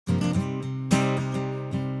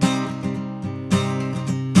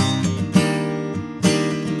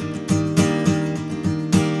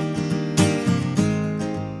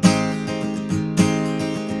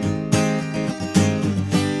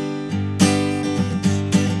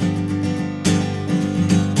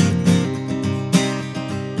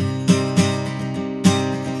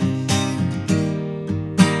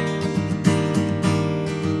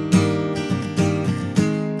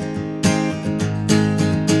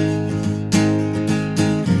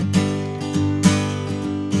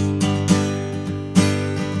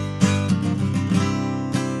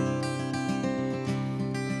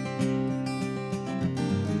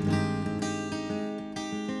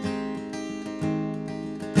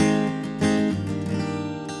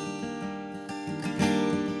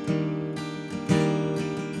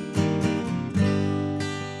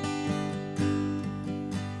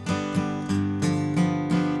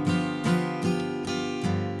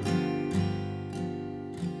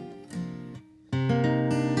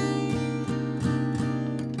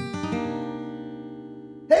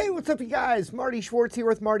what's up, you guys? Marty Schwartz here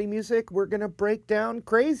with Marty Music. We're going to break down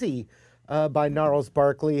Crazy by Gnarls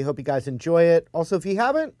Barkley. Hope you guys enjoy it. Also, if you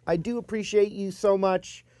haven't, I do appreciate you so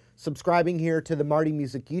much subscribing here to the Marty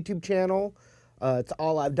Music YouTube channel. It's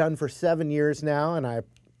all I've done for 7 years now, and I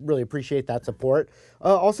really appreciate that support.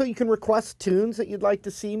 Also, you can request tunes that you'd like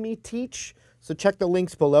to see me teach, so check the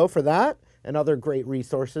links below for that and other great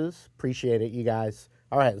resources. Appreciate it, you guys.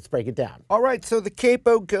 All right, let's break it down. All right, so the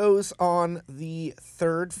capo goes on the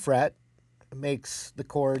 3rd fret. It makes the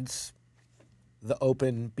chords the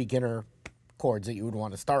open beginner chords that you would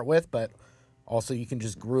want to start with, but also you can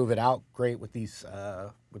just groove it out great with these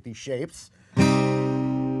shapes.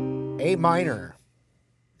 A minor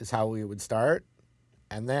is how we would start,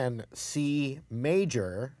 and then C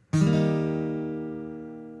major.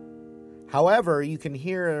 However, you can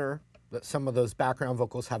hear that some of those background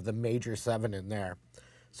vocals have the major 7 in there.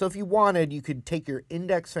 So if you wanted, you could take your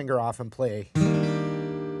index finger off and play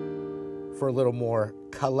for a little more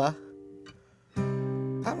color.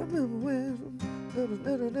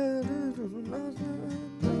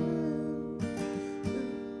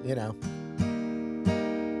 You know.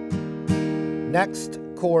 Next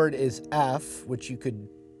chord is F, which you could,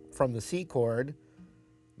 from the C chord,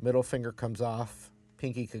 middle finger comes off,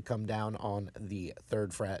 pinky could come down on the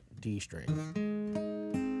 3rd fret D string.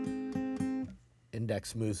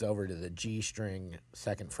 Index moves over to the G string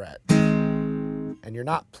 2nd fret. And you're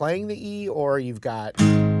not playing the E, or you've got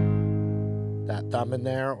that thumb in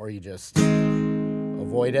there, or you just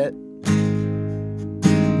avoid it.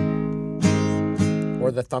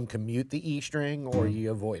 Or the thumb can mute the E string, or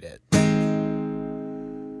you avoid it.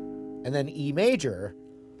 And then E major,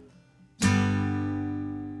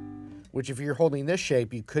 which if you're holding this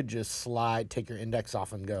shape, you could just slide, take your index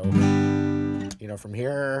off and go, you know, from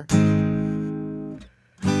here.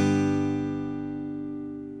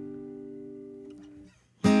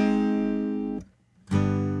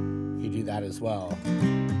 You do that as well.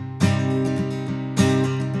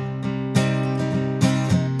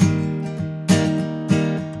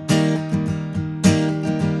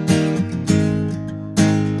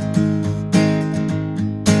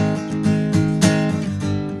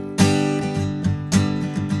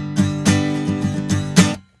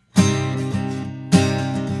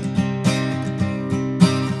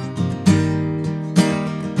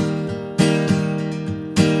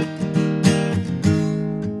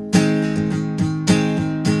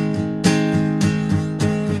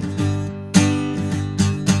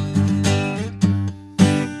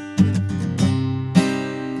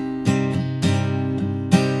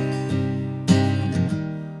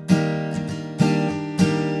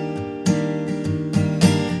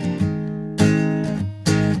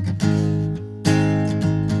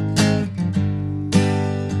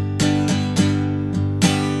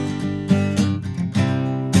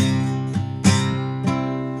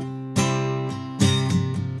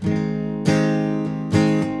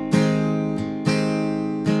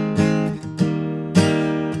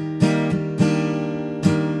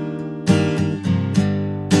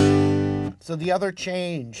 So the other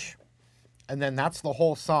change, and then that's the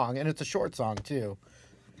whole song, and it's a short song too.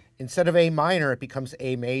 Instead of A minor, it becomes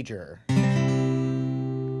A major.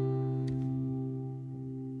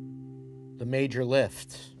 The major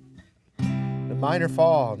lift. The minor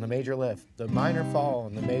fall and the major lift. The minor fall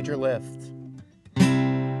and the major lift.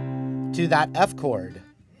 To that F chord.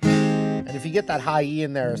 And if you get that high E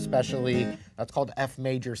in there especially, that's called F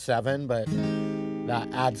major 7, but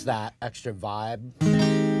that adds that extra vibe.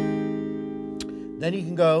 Then you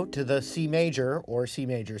can go to the C major or C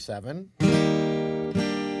major 7.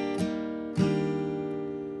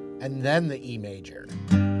 And then the E major.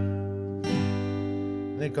 And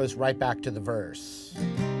then it goes right back to the verse.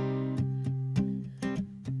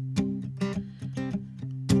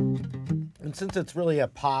 And since it's really a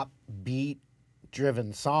pop beat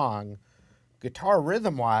driven song, guitar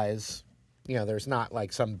rhythm wise, you know, there's not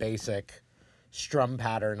like some basic strum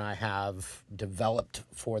pattern I have developed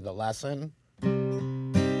for the lesson.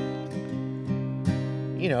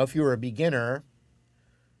 You know, if you were a beginner,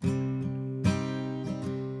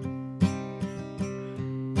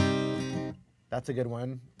 that's a good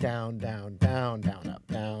one. Down, down, down, down, up,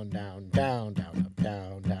 down, down, down, down, up,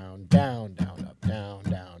 down, down, down, down, up, down,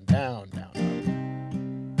 down, down, down, up.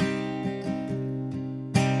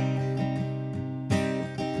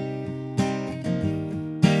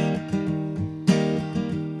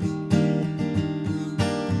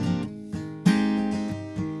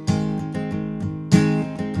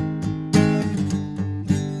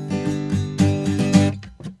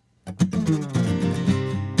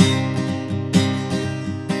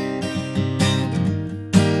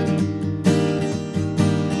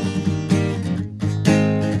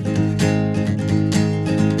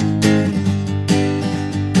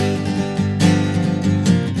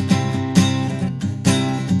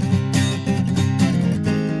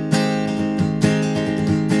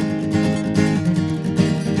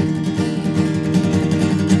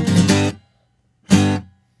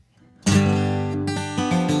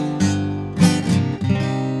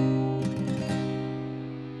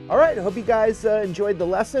 right, hope you guys enjoyed the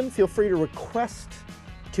lesson. Feel free to request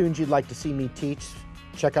tunes you'd like to see me teach.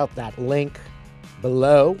 Check out that link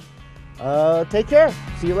below. Take care.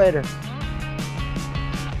 See you later.